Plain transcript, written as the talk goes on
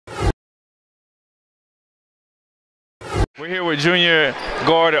We're here with junior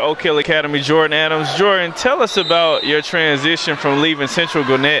guard at Oak Hill Academy, Jordan Adams. Jordan, tell us about your transition from leaving Central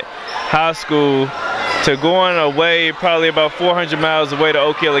Gwinnett High School to going away probably about 400 miles away to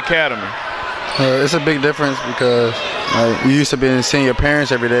Oak Hill Academy. It's a big difference because you used to be seeing your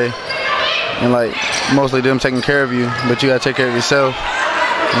parents every day and mostly them taking care of you, but you gotta take care of yourself,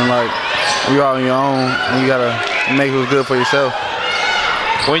 and you're out on your own and you gotta make what's good for yourself.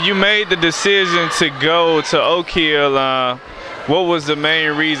 When you made the decision to go to Oak Hill, what was the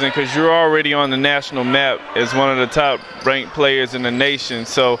main reason? Because you're already on the national map as one of the top ranked players in the nation.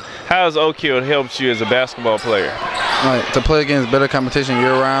 So how has Oak Hill helped you as a basketball player? To play against better competition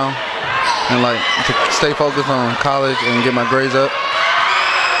year round, and to stay focused on college and get my grades up.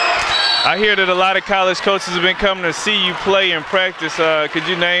 I hear that a lot of college coaches have been coming to see you play and practice. Could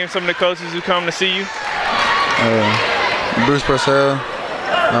you name some of the coaches who come to see you? Bruce Purcell,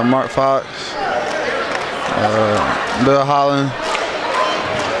 Mark Fox, Bill Holland,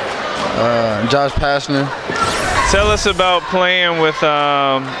 Josh Pastner. Tell us about playing with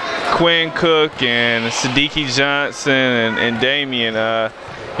Quinn Cook and Sadiki Johnson and Damian.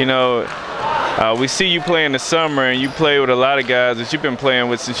 We see you play in the summer, and you play with a lot of guys that you've been playing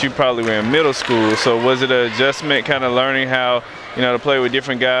with since you probably were in middle school. So was it an adjustment, kind of learning how, to play with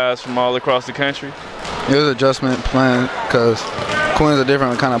different guys from all across the country? It was an adjustment playing because Quinn's a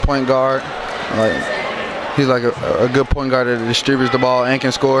different kind of point guard. He's a good point guard that distributes the ball and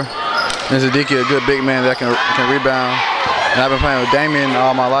can score. And Sadiki a good big man that can rebound. And I've been playing with Damian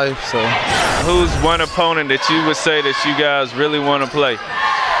all my life. So, who's one opponent that you would say that you guys really want to play?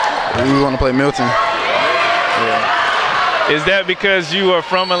 We want to play Milton. Yeah. Is that because you are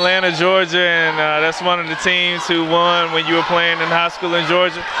from Atlanta, Georgia, and that's one of the teams who won when you were playing in high school in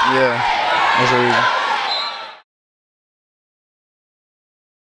Georgia? Yeah, that's the reason.